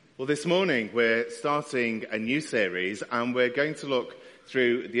Well, this morning we're starting a new series and we're going to look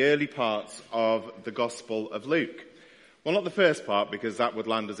through the early parts of the Gospel of Luke. Well, not the first part because that would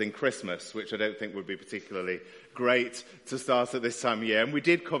land us in Christmas, which I don't think would be particularly great to start at this time of year. And we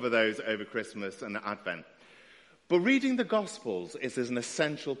did cover those over Christmas and Advent. But reading the Gospels is an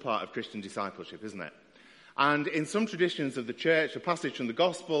essential part of Christian discipleship, isn't it? And in some traditions of the church, a passage from the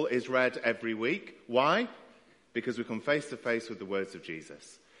Gospel is read every week. Why? Because we come face to face with the words of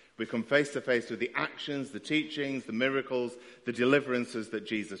Jesus. We come face to face with the actions, the teachings, the miracles, the deliverances that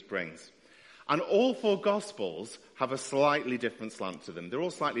Jesus brings. And all four Gospels have a slightly different slant to them. They're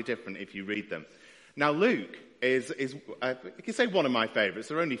all slightly different if you read them. Now, Luke is you can say one of my favourites.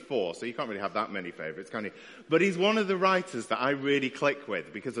 There are only four, so you can't really have that many favourites, can you? But he's one of the writers that I really click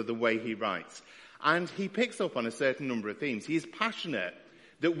with because of the way he writes. And he picks up on a certain number of themes. He is passionate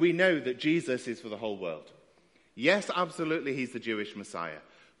that we know that Jesus is for the whole world. Yes, absolutely, he's the Jewish Messiah.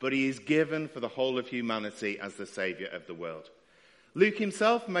 But he is given for the whole of humanity as the Saviour of the world. Luke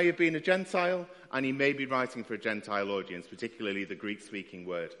himself may have been a Gentile, and he may be writing for a Gentile audience, particularly the Greek-speaking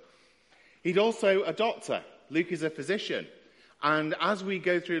word. He's also a doctor. Luke is a physician. And as we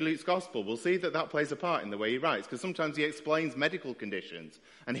go through Luke's Gospel, we'll see that that plays a part in the way he writes, because sometimes he explains medical conditions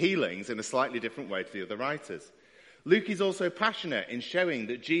and healings in a slightly different way to the other writers. Luke is also passionate in showing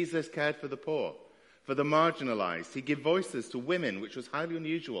that Jesus cared for the poor, for the marginalized. He gave voices to women, which was highly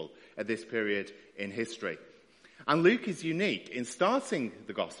unusual at this period in history. And Luke is unique in starting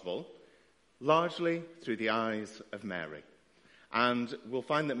the Gospel largely through the eyes of Mary. And we'll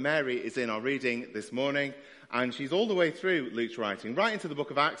find that Mary is in our reading this morning, and she's all the way through Luke's writing, right into the book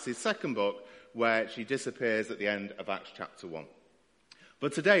of Acts, his second book, where she disappears at the end of Acts chapter 1.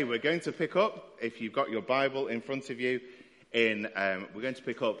 But today we're going to pick up, if you've got your Bible in front of you, we're going to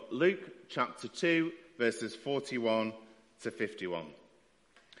pick up Luke chapter 2, verses 41 to 51.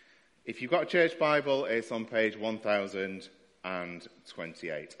 If you've got a church Bible, it's on page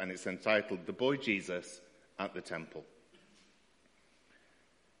 1028, and it's entitled The Boy Jesus at the Temple.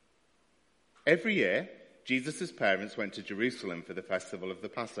 Every year, Jesus' parents went to Jerusalem for the festival of the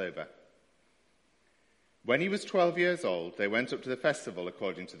Passover. When he was 12 years old, they went up to the festival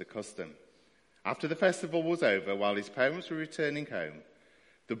according to the custom. After the festival was over, while his parents were returning home,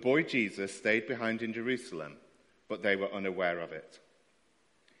 the boy Jesus stayed behind in Jerusalem, but they were unaware of it.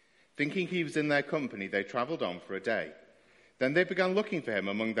 Thinking he was in their company, they travelled on for a day. Then they began looking for him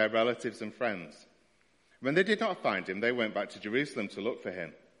among their relatives and friends. When they did not find him, they went back to Jerusalem to look for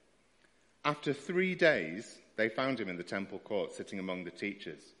him. After 3 days, they found him in the temple court, sitting among the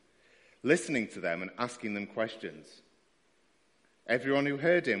teachers, listening to them and asking them questions. Everyone who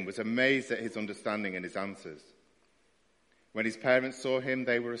heard him was amazed at his understanding and his answers. When his parents saw him,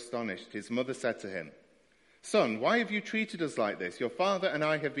 they were astonished. His mother said to him, "Son, why have you treated us like this? Your father and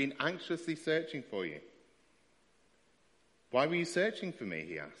I have been anxiously searching for you." "Why were you searching for me?"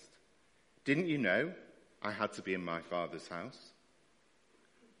 he asked. "Didn't you know I had to be in my father's house?"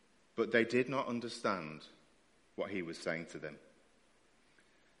 But they did not understand what he was saying to them.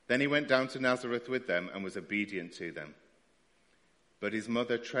 Then he went down to Nazareth with them and was obedient to them. But his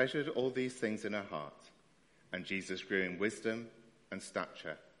mother treasured all these things in her heart, and Jesus grew in wisdom and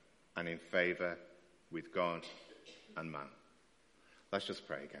stature and in favour with God and man. Let's just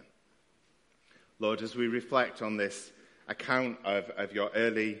pray again. Lord, as we reflect on this account of your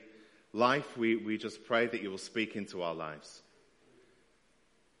early life, we just pray that you will speak into our lives.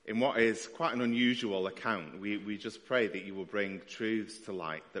 In what is quite an unusual account, we just pray that you will bring truths to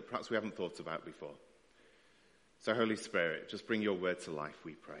light that perhaps we haven't thought about before. So, Holy Spirit, just bring your word to life,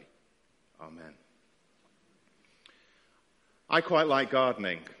 we pray. Amen. I quite like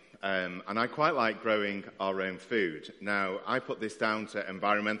gardening, and I quite like growing our own food. Now, I put this down to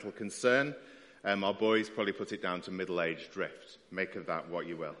environmental concern. Our boys probably put it down to middle-aged drift. Make of that what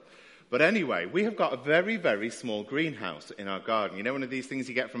you will. But anyway, we have got a very, very small greenhouse in our garden. You know, one of these things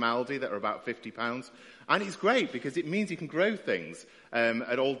you get from Aldi that are about £50? And it's great because it means you can grow things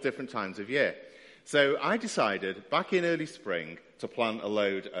at all different times of year. So I decided back in early spring to plant a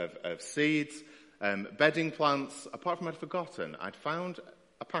load of seeds, bedding plants. Apart from I'd forgotten, I'd found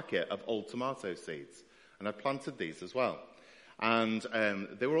a packet of old tomato seeds, and I planted these as well. And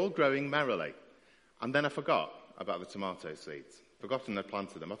they were all growing merrily. And then I forgot about the tomato seeds. Forgotten I'd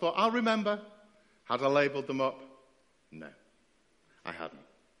planted them. I thought, I'll remember. Had I labelled them up? No, I hadn't.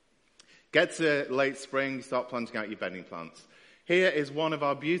 Get to late spring, start planting out your bedding plants. Here is one of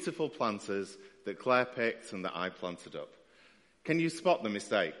our beautiful planters that Claire picked and that I planted up. Can you spot the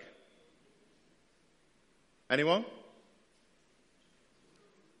mistake? Anyone?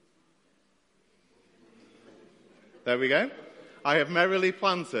 There we go. I have merrily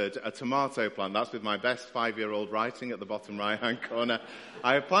planted a tomato plant. That's with my best 5-year-old writing at the bottom right-hand corner.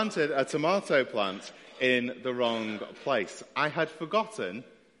 I have planted a tomato plant in the wrong place. I had forgotten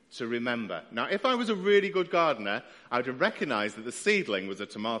to remember. Now, if I was a really good gardener, I would have recognized that the seedling was a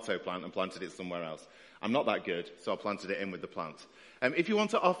tomato plant and planted it somewhere else. I'm not that good, so I planted it in with the plant. If you want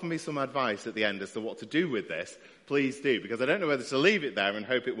to offer me some advice at the end as to what to do with this, please do, because I don't know whether to leave it there and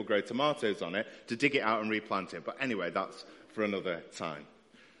hope it will grow tomatoes on it, to dig it out and replant it. But anyway, that's for another time.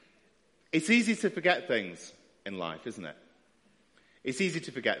 It's easy to forget things in life, isn't it? It's easy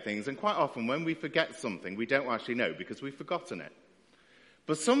to forget things, and quite often when we forget something, we don't actually know because we've forgotten it.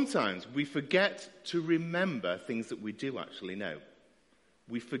 But sometimes we forget to remember things that we do actually know.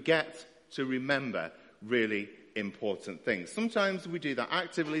 We forget to remember really important things. Sometimes we do that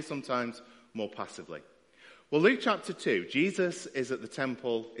actively, sometimes more passively. Well, Luke chapter 2, Jesus is at the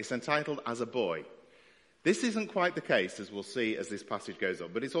temple. It's entitled As a Boy. This isn't quite the case, as we'll see as this passage goes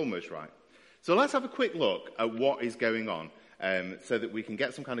on, but it's almost right. So let's have a quick look at what is going on so that we can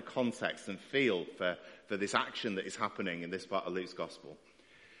get some kind of context and feel for this action that is happening in this part of Luke's gospel.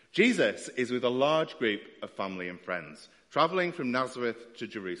 Jesus is with a large group of family and friends, travelling from Nazareth to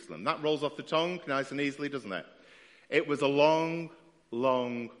Jerusalem. That rolls off the tongue nice and easily, doesn't it? It was a long,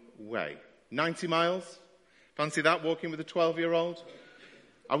 long way. 90 miles? Fancy that, walking with a 12-year-old?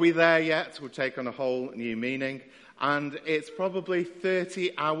 Are we there yet? We'll take on a whole new meaning. And it's probably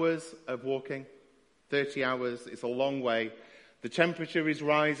 30 hours of walking. 30 hours. It's a long way. The temperature is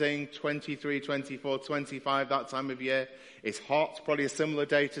rising, 23, 24, 25 that time of year. It's hot, probably a similar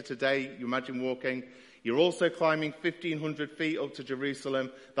day to today. You imagine walking. You're also climbing 1,500 feet up to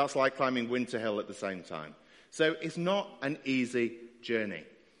Jerusalem. That's like climbing Winter Hill at the same time. So it's not an easy journey.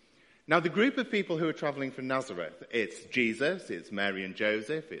 Now, the group of people who are traveling from Nazareth, it's Jesus, it's Mary and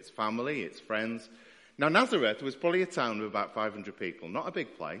Joseph, it's family, it's friends. Now, Nazareth was probably a town of about 500 people, not a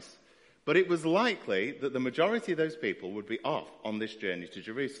big place. But it was likely that the majority of those people would be off on this journey to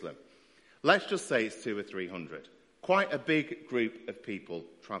Jerusalem. Let's just say it's 200 or 300. Quite a big group of people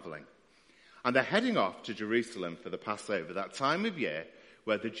travelling. And they're heading off to Jerusalem for the Passover, that time of year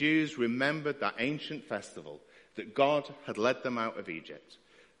where the Jews remembered that ancient festival, that God had led them out of Egypt,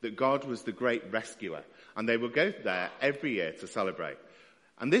 that God was the great rescuer, and they would go there every year to celebrate.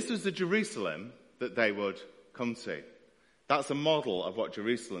 And this was the Jerusalem that they would come to. That's a model of what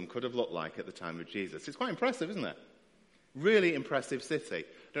Jerusalem could have looked like at the time of Jesus. It's quite impressive, isn't it? Really impressive city.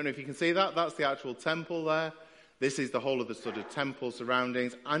 Don't know if you can see that. That's the actual temple there. This is the whole of the sort of temple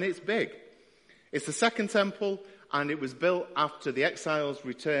surroundings, and it's big. It's the second temple, and it was built after the exiles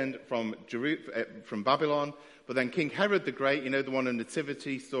returned from Babylon. But then King Herod the Great, you know, the one of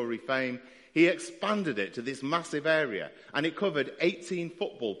nativity story fame, he expanded it to this massive area, and it covered 18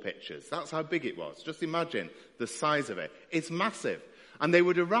 football pitches. That's how big it was. Just imagine the size of it. It's massive. And they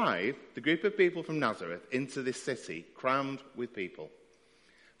would arrive, the group of people from Nazareth, into this city, crammed with people.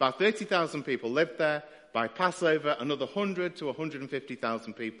 About 30,000 people lived there. By Passover, another 100 to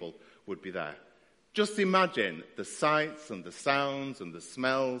 150,000 people would be there. Just imagine the sights and the sounds and the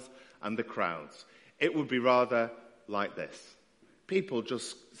smells and the crowds. It would be rather like this. People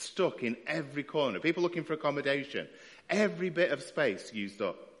just stuck in every corner. People looking for accommodation. Every bit of space used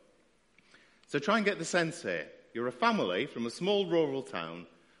up. So try and get the sense here. You're a family from a small rural town,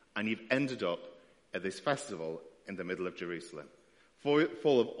 and you've ended up at this festival in the middle of Jerusalem,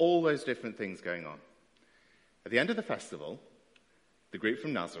 full of all those different things going on. At the end of the festival, the group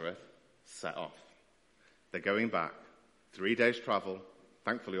from Nazareth set off. They're going back. 3 days travel,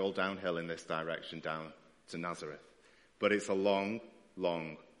 thankfully all downhill in this direction down to Nazareth. But it's a long,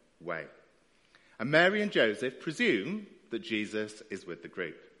 long way. And Mary and Joseph presume that Jesus is with the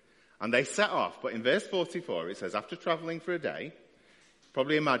group. And they set off, but in verse 44 it says, after travelling for a day,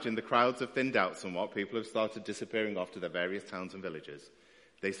 probably imagine the crowds have thinned out somewhat, people have started disappearing off to their various towns and villages.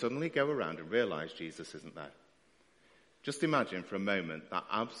 They suddenly go around and realise Jesus isn't there. Just imagine for a moment that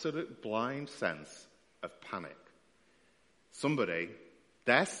absolute blind sense of panic. Somebody,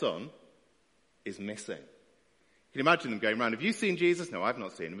 their son, is missing. You can imagine them going around, have you seen Jesus? No, I've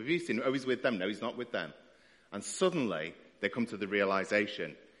not seen him. Have you seen him? Oh, he's with them. No, he's not with them. And suddenly they come to the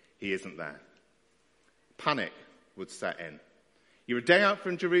realisation he isn't there. Panic would set in. You're a day out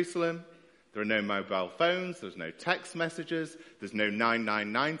from Jerusalem. There are no mobile phones. There's no text messages. There's no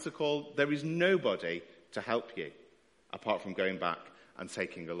 999 to call. There is nobody to help you apart from going back and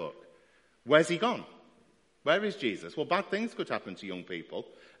taking a look. Where's he gone? Where is Jesus? Well, bad things could happen to young people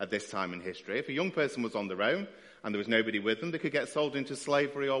at this time in history. If a young person was on their own and there was nobody with them, they could get sold into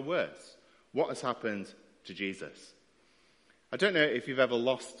slavery or worse. What has happened to Jesus? I don't know if you've ever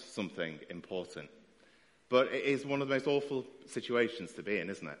lost something important. But it is one of the most awful situations to be in,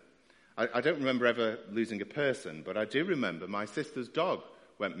 isn't it? I don't remember ever losing a person, but I do remember my sister's dog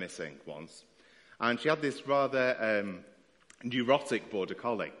went missing once. And she had this rather neurotic border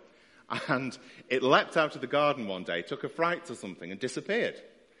collie. And it leapt out of the garden one day, took a fright to something and disappeared.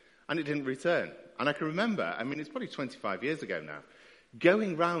 And it didn't return. And I can remember, it's probably 25 years ago now,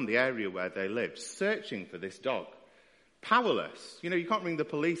 going round the area where they lived, searching for this dog. Powerless. You can't ring the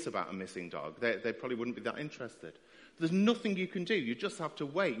police about a missing dog. They probably wouldn't be that interested. There's nothing you can do. You just have to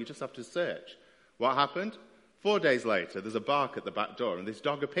wait. You just have to search. What happened? 4 days later, there's a bark at the back door, and this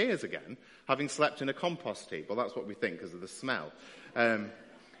dog appears again, having slept in a compost heap. Well, that's what we think because of the smell.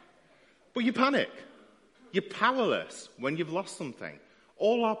 But you panic. You're powerless when you've lost something.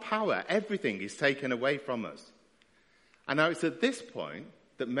 All our power, everything is taken away from us. And now it's at this point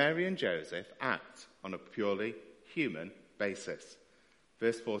that Mary and Joseph act on a purely human basis.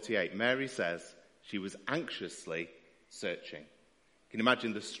 Verse 48, Mary says she was anxiously searching. Can you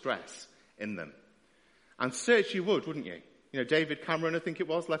imagine the stress in them? And search you would, wouldn't you? David Cameron, I think it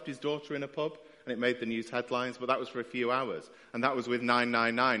was, left his daughter in a pub and it made the news headlines, but that was for a few hours. And that was with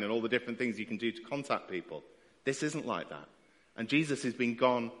 999 and all the different things you can do to contact people. This isn't like that. And Jesus has been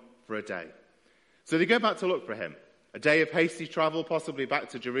gone for a day. So they go back to look for him. A day of hasty travel, possibly back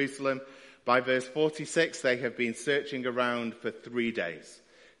to Jerusalem. By verse 46, they have been searching around for 3 days.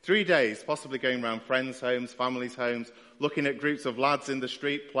 3 days, possibly going around friends' homes, families' homes, looking at groups of lads in the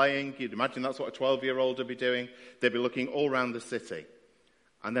street playing. You'd imagine that's what a 12-year-old would be doing. They'd be looking all around the city.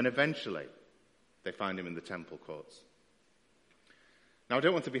 And then eventually, they find him in the temple courts. Now, I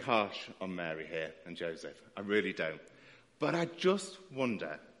don't want to be harsh on Mary here and Joseph. I really don't. But I just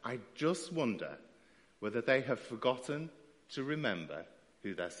wonder whether they have forgotten to remember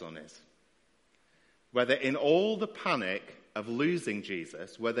who their son is. Whether in all the panic of losing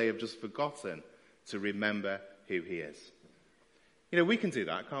Jesus, where they have just forgotten to remember who he is. We can do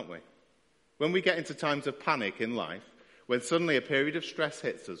that, can't we? When we get into times of panic in life, when suddenly a period of stress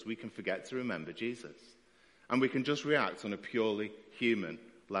hits us, we can forget to remember Jesus. And we can just react on a purely human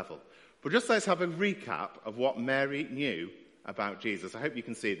level. But just let's have a recap of what Mary knew about Jesus. I hope you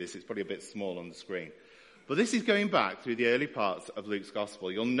can see this. It's probably a bit small on the screen. But this is going back through the early parts of Luke's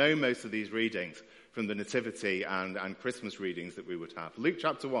Gospel. You'll know most of these readings from the Nativity and Christmas readings that we would have. Luke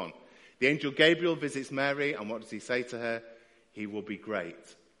chapter 1. The angel Gabriel visits Mary, and what does he say to her? He will be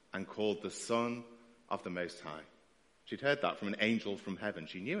great and called the Son of the Most High. She'd heard that from an angel from heaven.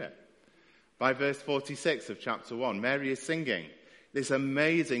 She knew it. By verse 46 of chapter 1, Mary is singing this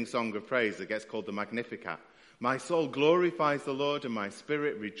amazing song of praise that gets called the Magnificat. My soul glorifies the Lord, and my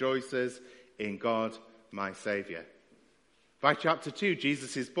spirit rejoices in God, my Saviour. By chapter 2,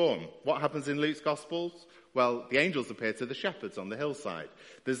 Jesus is born. What happens in Luke's Gospels? Well, the angels appear to the shepherds on the hillside.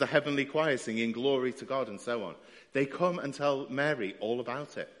 There's the heavenly choir singing glory to God and so on. They come and tell Mary all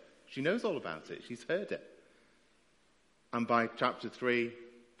about it. She knows all about it. She's heard it. And by chapter 3,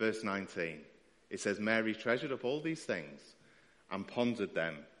 verse 19, it says, Mary treasured up all these things and pondered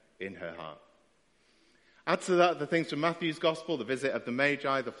them in her heart. Add to that the things from Matthew's Gospel, the visit of the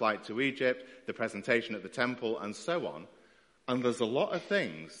Magi, the flight to Egypt, the presentation at the temple, and so on. And there's a lot of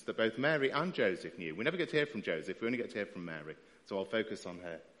things that both Mary and Joseph knew. We never get to hear from Joseph, we only get to hear from Mary. So I'll focus on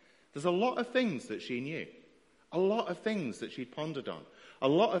her. There's a lot of things that she knew. A lot of things that she'd pondered on. A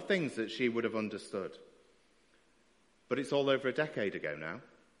lot of things that she would have understood. But it's all over a decade ago now.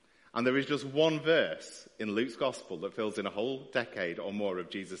 And there is just one verse in Luke's Gospel that fills in a whole decade or more of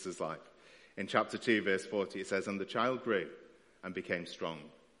Jesus' life. In chapter 2, verse 40, it says, And the child grew and became strong.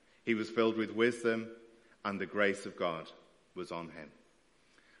 He was filled with wisdom, and the grace of God was on him.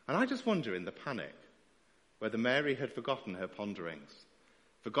 And I just wonder in the panic whether Mary had forgotten her ponderings,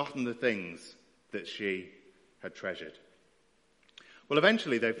 forgotten the things that she had treasured. Well,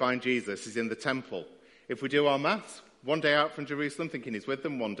 eventually they find Jesus is in the temple. If we do our maths, 1 day out from Jerusalem, thinking he's with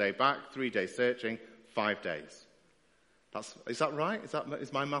them, 1 day back, 3 days searching, 5 days. Is that right?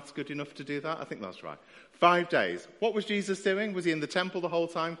 Is my maths good enough to do that? I think that's right. 5 days. What was Jesus doing? Was he in the temple the whole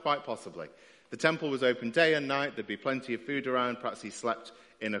time? Quite possibly. The temple was open day and night. There'd be plenty of food around. Perhaps he slept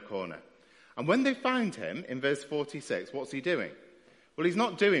in a corner. And when they find him, in verse 46, what's he doing? Well, he's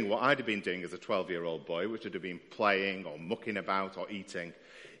not doing what I'd have been doing as a 12-year-old boy, which would have been playing or mucking about or eating.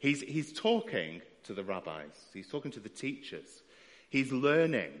 He's talking to the rabbis. He's talking to the teachers. He's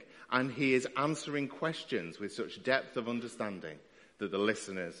learning, and he is answering questions with such depth of understanding that the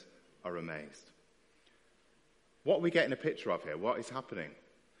listeners are amazed. What are we getting a picture of here? What is happening?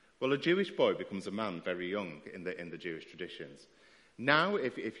 Well, a Jewish boy becomes a man very young in the Jewish traditions. Now,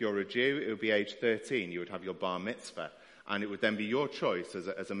 if you're a Jew, it would be age 13. You would have your bar mitzvah, and it would then be your choice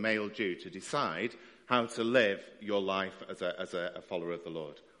as a male Jew to decide how to live your life as a follower of the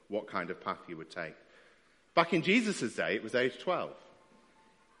Lord, what kind of path you would take. Back in Jesus' day, it was age 12.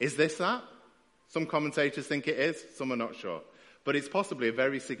 Is this that? Some commentators think it is, some are not sure. But it's possibly a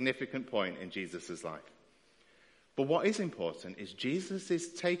very significant point in Jesus' life. But what is important is Jesus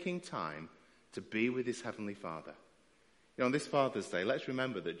is taking time to be with his heavenly Father. You know, on this Father's Day, let's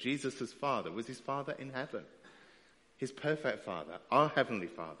remember that Jesus' Father was his Father in heaven. His perfect Father, our heavenly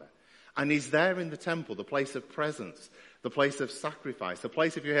Father. And he's there in the temple, the place of presence, the place of sacrifice, the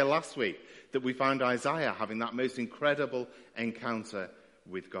place, if you were here last week, that we found Isaiah having that most incredible encounter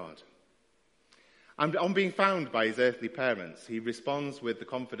with God. And on being found by his earthly parents, he responds with the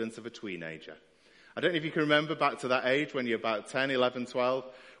confidence of a teenager. I don't know if you can remember back to that age when you're about 10, 11, 12,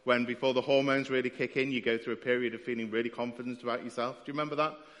 when before the hormones really kick in, you go through a period of feeling really confident about yourself. Do you remember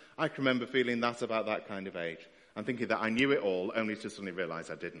that? I can remember feeling that about that kind of age. And thinking that I knew it all, only to suddenly realize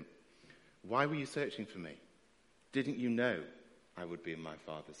I didn't. Why were you searching for me? Didn't you know I would be in my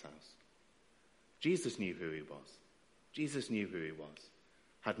Father's house? Jesus knew who he was. Jesus knew who he was.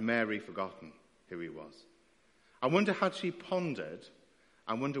 Had Mary forgotten who he was? I wonder, had she pondered,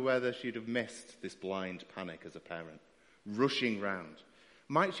 I wonder whether she'd have missed this blind panic as a parent, rushing round.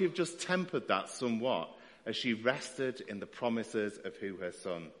 Might she have just tempered that somewhat as she rested in the promises of who her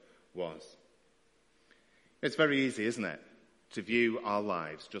son was? It's very easy, isn't it, to view our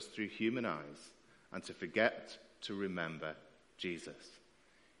lives just through human eyes and to forget to remember Jesus.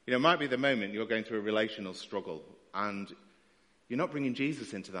 You know, it might be the moment you're going through a relational struggle and you're not bringing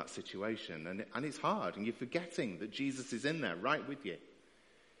Jesus into that situation, and it's hard, and you're forgetting that Jesus is in there right with you.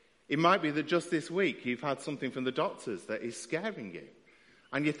 It might be that just this week you've had something from the doctors that is scaring you,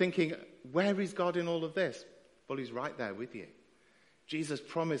 and you're thinking, where is God in all of this? Well, he's right there with you. Jesus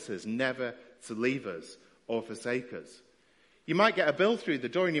promises never to leave us or forsake us. You might get a bill through the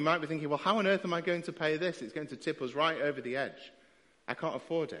door and you might be thinking, well, how on earth am I going to pay this? It's going to tip us right over the edge. I can't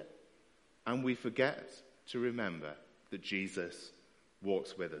afford it. And we forget to remember that Jesus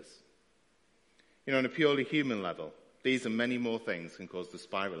walks with us. You know, on a purely human level, these and many more things can cause the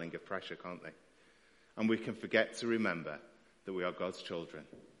spiraling of pressure, can't they? And we can forget to remember that we are God's children,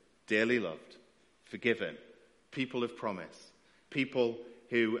 dearly loved, forgiven, people of promise, people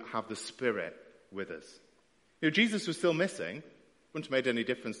who have the Spirit with us. You know, Jesus was still missing. Wouldn't have made any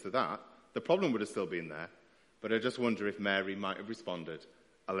difference to that. The problem would have still been there. But I just wonder if Mary might have responded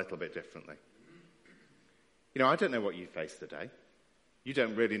a little bit differently. You know, I don't know what you face today. You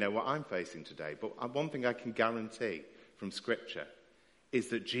don't really know what I'm facing today. But one thing I can guarantee from Scripture is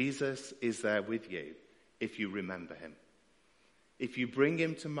that Jesus is there with you if you remember him. If you bring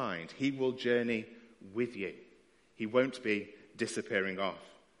him to mind, he will journey with you. He won't be disappearing off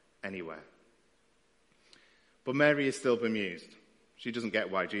anywhere. But Mary is still bemused. She doesn't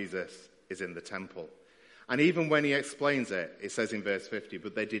get why Jesus is in the temple. And even when he explains it, it says in verse 50,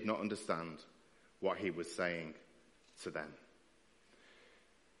 but they did not understand what he was saying to them.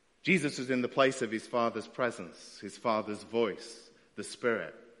 Jesus was in the place of his Father's presence, his Father's voice, the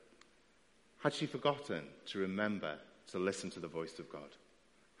Spirit. Had she forgotten to remember to listen to the voice of God?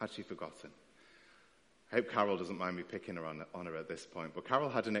 Had she forgotten? I hope Carol doesn't mind me picking her on her at this point, but Carol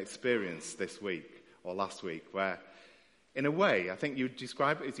had an experience this week, or last week, where, in a way, I think you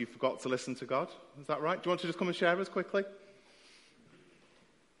describe it as you forgot to listen to God. Is that right? Do you want to just come and share us quickly?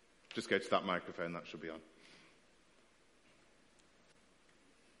 Just go to that microphone, that should be on.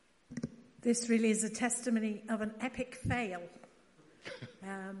 This really is a testimony of an epic fail.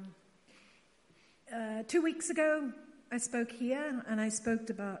 2 weeks ago, I spoke here, and I spoke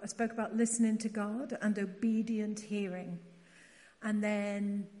about listening to God and obedient hearing. And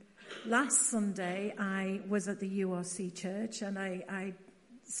then last Sunday, I was at the URC church, and I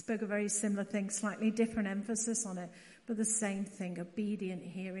spoke a very similar thing, slightly different emphasis on it, but the same thing, obedient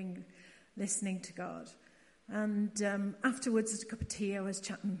hearing, listening to God. And afterwards, at a cup of tea, I was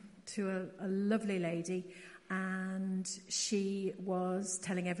chatting to a lovely lady, and she was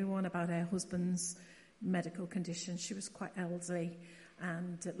telling everyone about her husband's medical condition. She was quite elderly,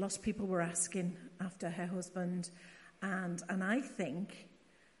 and lots of people were asking after her husband, and I think,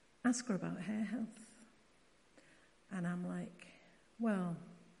 ask her about her health. And I'm like, well,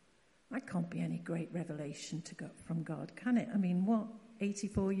 that can't be any great revelation from God, can it? I mean, what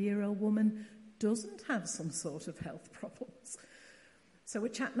 84-year-old woman doesn't have some sort of health problems? So we're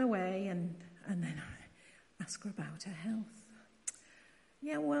chatting away, and then I ask her about her health.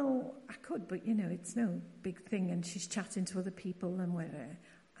 Yeah, well, I could, but, it's no big thing. And she's chatting to other people, and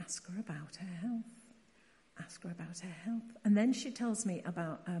ask her about her health. Ask her about her health. And then she tells me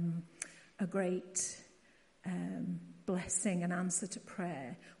about a great blessing and answer to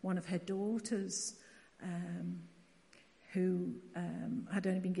prayer. One of her daughters who had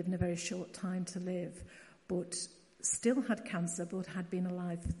only been given a very short time to live, but still had cancer, but had been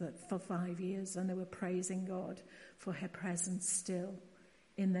alive for 5 years, and they were praising God for her presence still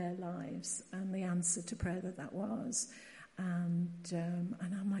in their lives and the answer to prayer that was. And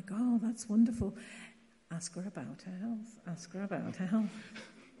I'm like, oh, that's wonderful. Ask her about her health. Ask her about her health.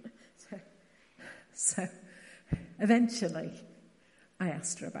 So eventually I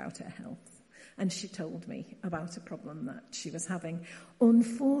asked her about her health, and she told me about a problem that she was having.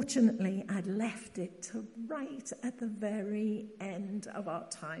 Unfortunately, I'd left it to right at the very end of our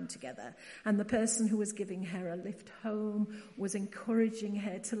time together, and the person who was giving her a lift home was encouraging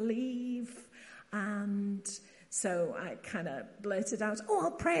her to leave, and so I kind of blurted out, oh,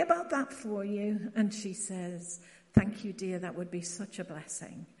 I'll pray about that for you. And she says, thank you, dear, that would be such a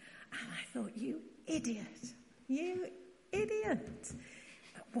blessing. And I thought, you idiot.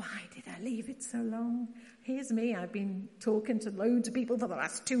 Why did I leave it so long? Here's me. I've been talking to loads of people for the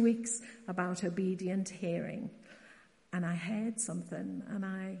last 2 weeks about obedient hearing. And I heard something, and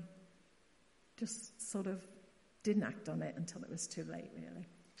I just sort of didn't act on it until it was too late, really.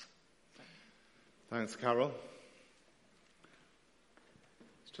 Thanks, Carol.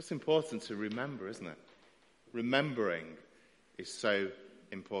 It's just important to remember, isn't it? Remembering is so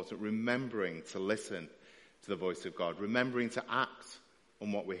important. Remembering to listen to the voice of God. Remembering to act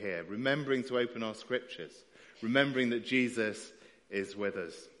on what we hear. Remembering to open our scriptures. Remembering that Jesus is with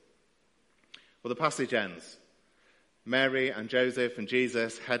us. Well, the passage ends. Mary and Joseph and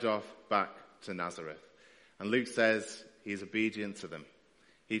Jesus head off back to Nazareth. And Luke says he's obedient to them.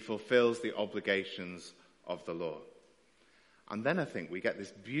 He fulfills the obligations of the law. And then I think we get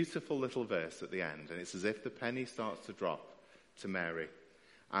this beautiful little verse at the end, and it's as if the penny starts to drop to Mary.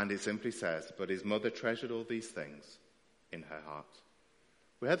 And it simply says, but his mother treasured all these things in her heart.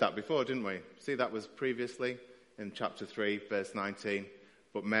 We heard that before, didn't we? See, that was previously in chapter 3, verse 19.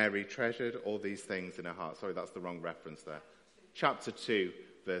 But Mary treasured all these things in her heart. Sorry, that's the wrong reference there. Chapter 2,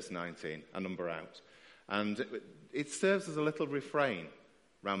 verse 19, a number out. And it serves as a little refrain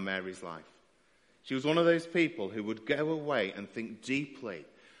around Mary's life. She was one of those people who would go away and think deeply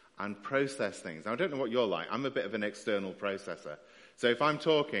and process things. Now, I don't know what you're like. I'm a bit of an external processor. So if I'm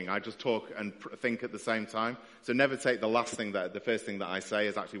talking, I just talk and think at the same time. So never take the first thing that I say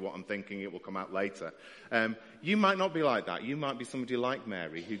is actually what I'm thinking. It will come out later. You might not be like that. You might be somebody like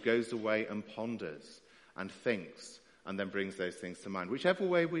Mary who goes away and ponders and thinks and then brings those things to mind. Whichever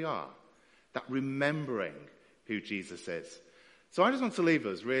way we are, that remembering who Jesus is. So I just want to leave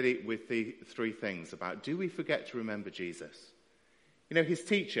us really with the three things about, do we forget to remember Jesus? You know, his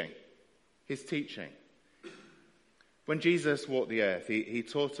teaching. When Jesus walked the earth, he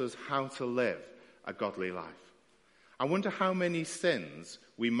taught us how to live a godly life. I wonder how many sins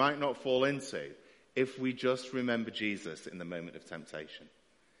we might not fall into if we just remember Jesus in the moment of temptation.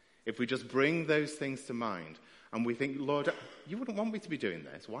 If we just bring those things to mind and we think, Lord, you wouldn't want me to be doing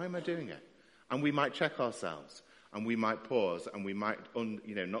this. Why am I doing it? And we might check ourselves. And we might pause, and we might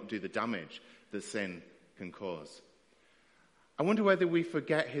not do the damage that sin can cause. I wonder whether we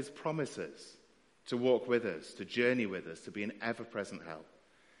forget his promises to walk with us, to journey with us, to be an ever-present help.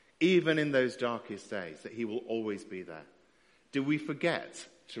 Even in those darkest days, that he will always be there. Do we forget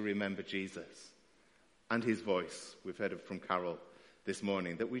to remember Jesus and his voice? We've heard it from Carol this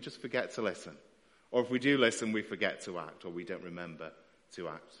morning, that we just forget to listen. Or if we do listen, we forget to act, or we don't remember to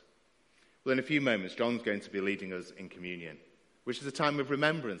act. Well, in a few moments, John's going to be leading us in communion, which is a time of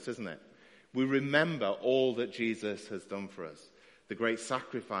remembrance, isn't it? We remember all that Jesus has done for us, the great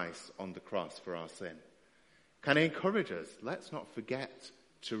sacrifice on the cross for our sin. Can I encourage us? Let's not forget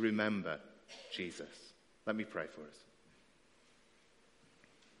to remember Jesus. Let me pray for us.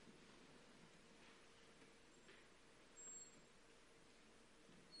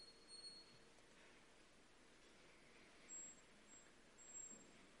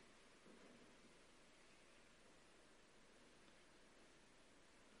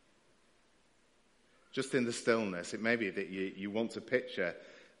 Just in the stillness, it may be that you want to picture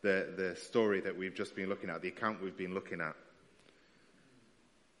the story that we've just been looking at, the account we've been looking at.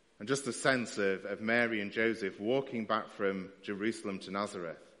 And just the sense of Mary and Joseph walking back from Jerusalem to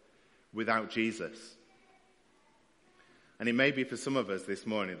Nazareth without Jesus. And it may be for some of us this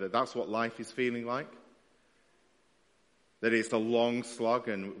morning that that's what life is feeling like. That it's a long slog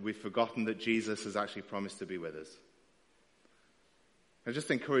and we've forgotten that Jesus has actually promised to be with us. I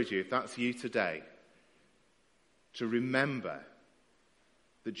just encourage you, if that's you today, to remember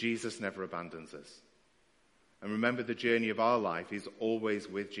that Jesus never abandons us. And remember the journey of our life is always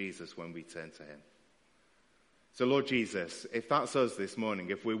with Jesus when we turn to him. So Lord Jesus, if that's us this morning,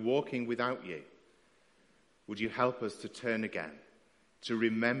 if we're walking without you, Would you help us to turn again, to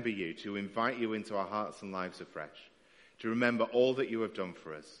remember you, to invite you into our hearts and lives afresh, to remember all that you have done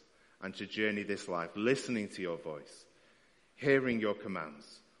for us, and to journey this life, listening to your voice, hearing your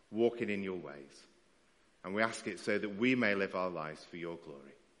commands, walking in your ways. And we ask it so that we may live our lives for your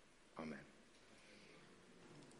glory. Amen.